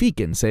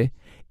 purifíquense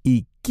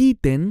y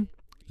quiten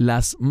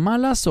las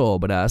malas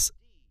obras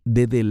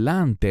de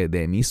delante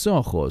de mis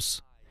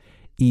ojos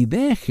y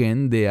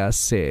dejen de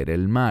hacer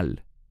el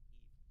mal.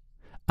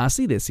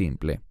 Así de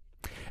simple.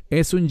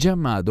 Es un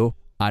llamado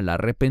al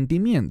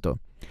arrepentimiento.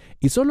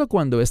 Y solo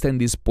cuando estén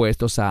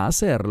dispuestos a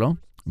hacerlo,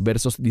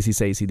 versos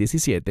 16 y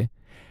 17,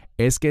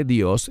 es que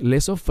Dios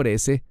les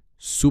ofrece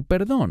su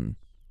perdón.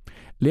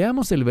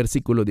 Leamos el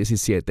versículo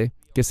 17,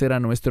 que será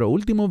nuestro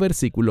último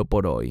versículo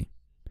por hoy.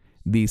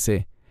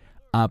 dice,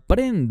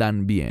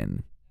 aprendan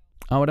bien.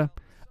 Ahora,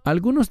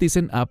 algunos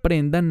dicen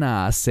aprendan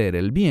a hacer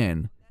el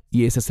bien,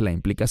 y esa es la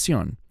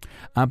implicación.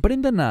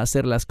 Aprendan a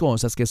hacer las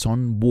cosas que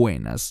son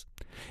buenas.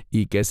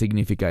 ¿Y qué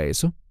significa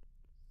eso?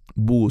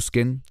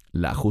 Busquen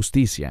la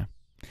justicia.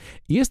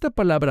 Y esta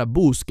palabra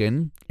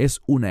busquen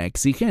es una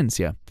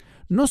exigencia,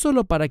 no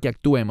solo para que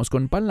actuemos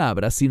con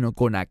palabras, sino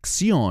con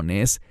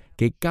acciones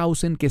que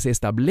causen que se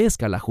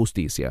establezca la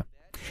justicia.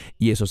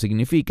 Y eso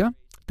significa,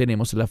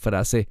 tenemos la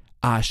frase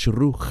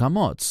ashru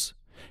hamotz,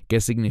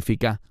 que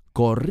significa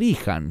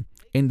corrijan,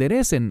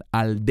 enderecen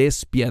al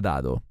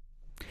despiadado.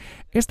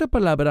 Esta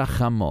palabra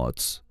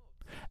hamotz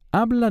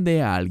habla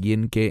de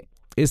alguien que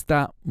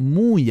está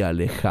muy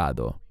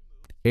alejado,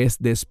 es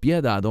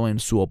despiadado en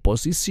su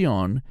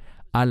oposición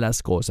a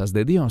las cosas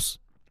de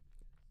Dios.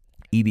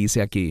 Y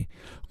dice aquí,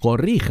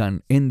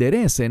 corrijan,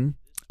 enderecen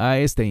a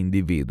este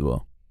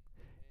individuo.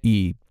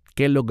 ¿Y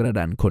qué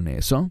lograrán con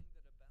eso?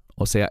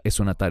 O sea, es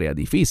una tarea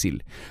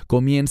difícil.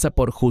 Comienza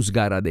por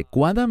juzgar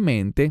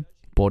adecuadamente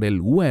por el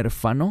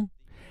huérfano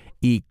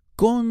y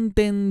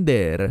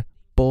contender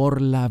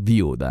por la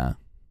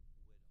viuda.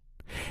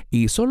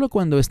 Y solo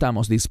cuando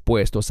estamos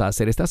dispuestos a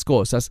hacer estas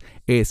cosas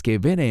es que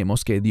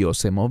veremos que Dios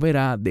se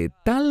moverá de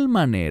tal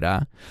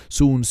manera,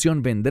 su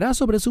unción vendrá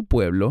sobre su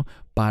pueblo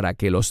para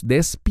que los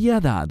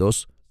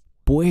despiadados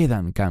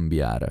puedan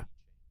cambiar.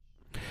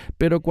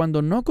 Pero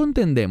cuando no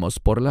contendemos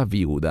por la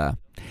viuda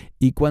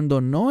y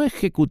cuando no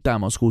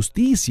ejecutamos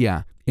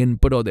justicia en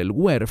pro del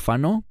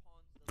huérfano,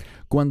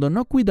 cuando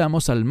no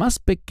cuidamos al más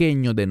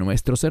pequeño de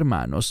nuestros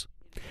hermanos,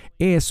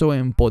 eso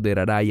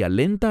empoderará y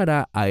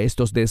alentará a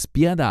estos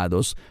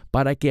despiadados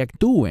para que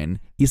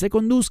actúen y se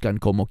conduzcan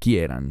como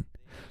quieran,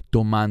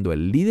 tomando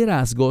el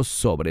liderazgo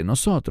sobre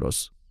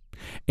nosotros.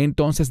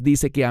 Entonces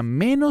dice que a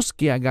menos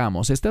que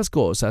hagamos estas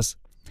cosas,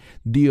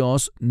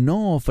 Dios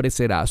no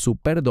ofrecerá su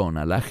perdón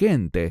a la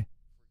gente.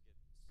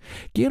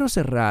 Quiero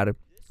cerrar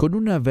con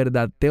una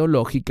verdad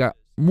teológica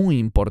muy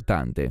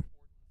importante.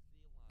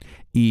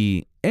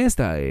 Y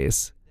esta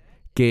es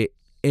que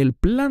el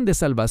plan de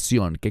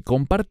salvación que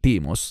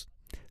compartimos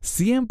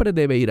siempre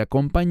debe ir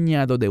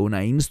acompañado de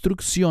una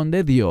instrucción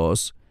de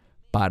Dios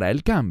para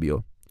el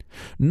cambio.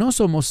 No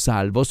somos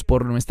salvos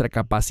por nuestra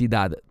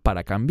capacidad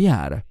para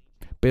cambiar,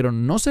 pero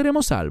no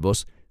seremos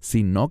salvos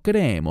si no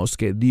creemos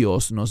que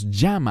Dios nos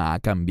llama a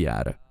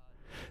cambiar.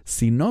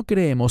 Si no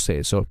creemos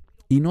eso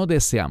y no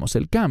deseamos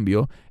el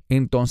cambio,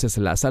 entonces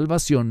la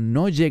salvación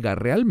no llega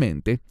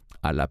realmente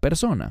a la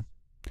persona.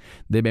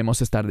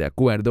 Debemos estar de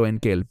acuerdo en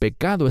que el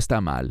pecado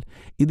está mal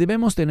y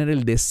debemos tener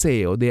el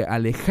deseo de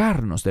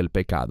alejarnos del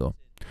pecado.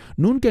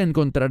 Nunca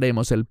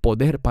encontraremos el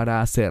poder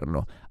para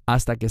hacerlo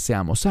hasta que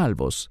seamos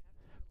salvos.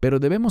 Pero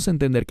debemos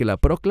entender que la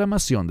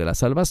proclamación de la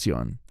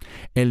salvación,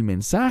 el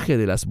mensaje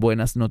de las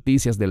buenas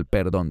noticias del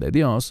perdón de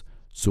Dios,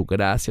 su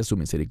gracia, su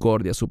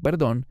misericordia, su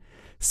perdón,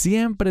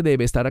 siempre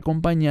debe estar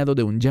acompañado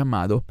de un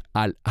llamado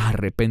al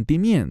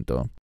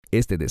arrepentimiento,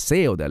 este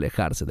deseo de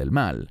alejarse del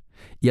mal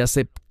y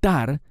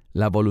aceptar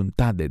la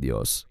voluntad de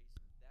Dios.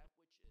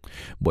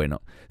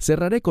 Bueno,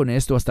 cerraré con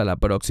esto hasta la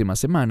próxima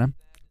semana,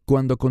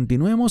 cuando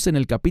continuemos en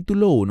el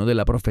capítulo 1 de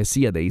la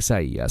profecía de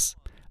Isaías.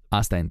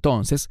 Hasta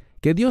entonces,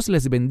 que Dios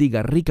les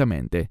bendiga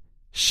ricamente.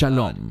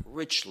 Shalom.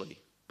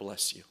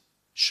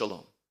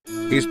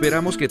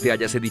 Esperamos que te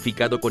hayas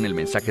edificado con el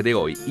mensaje de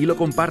hoy y lo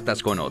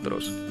compartas con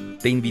otros.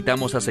 Te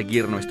invitamos a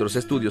seguir nuestros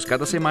estudios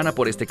cada semana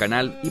por este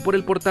canal y por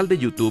el portal de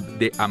YouTube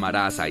de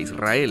Amarás a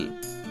Israel.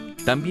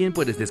 También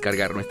puedes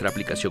descargar nuestra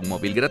aplicación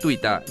móvil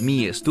gratuita,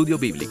 Mi Estudio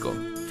Bíblico.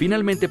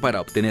 Finalmente, para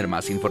obtener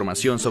más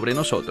información sobre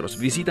nosotros,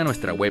 visita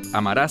nuestra web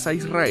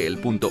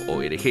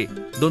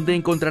amarasaisrael.org, donde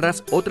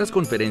encontrarás otras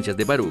conferencias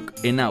de Baruch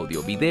en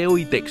audio, video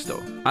y texto.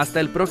 Hasta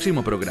el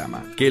próximo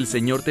programa. Que el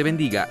Señor te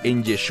bendiga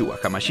en Yeshua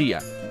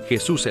HaMashiach,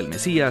 Jesús el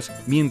Mesías,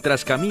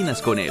 mientras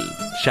caminas con Él.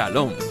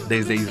 Shalom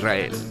desde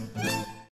Israel.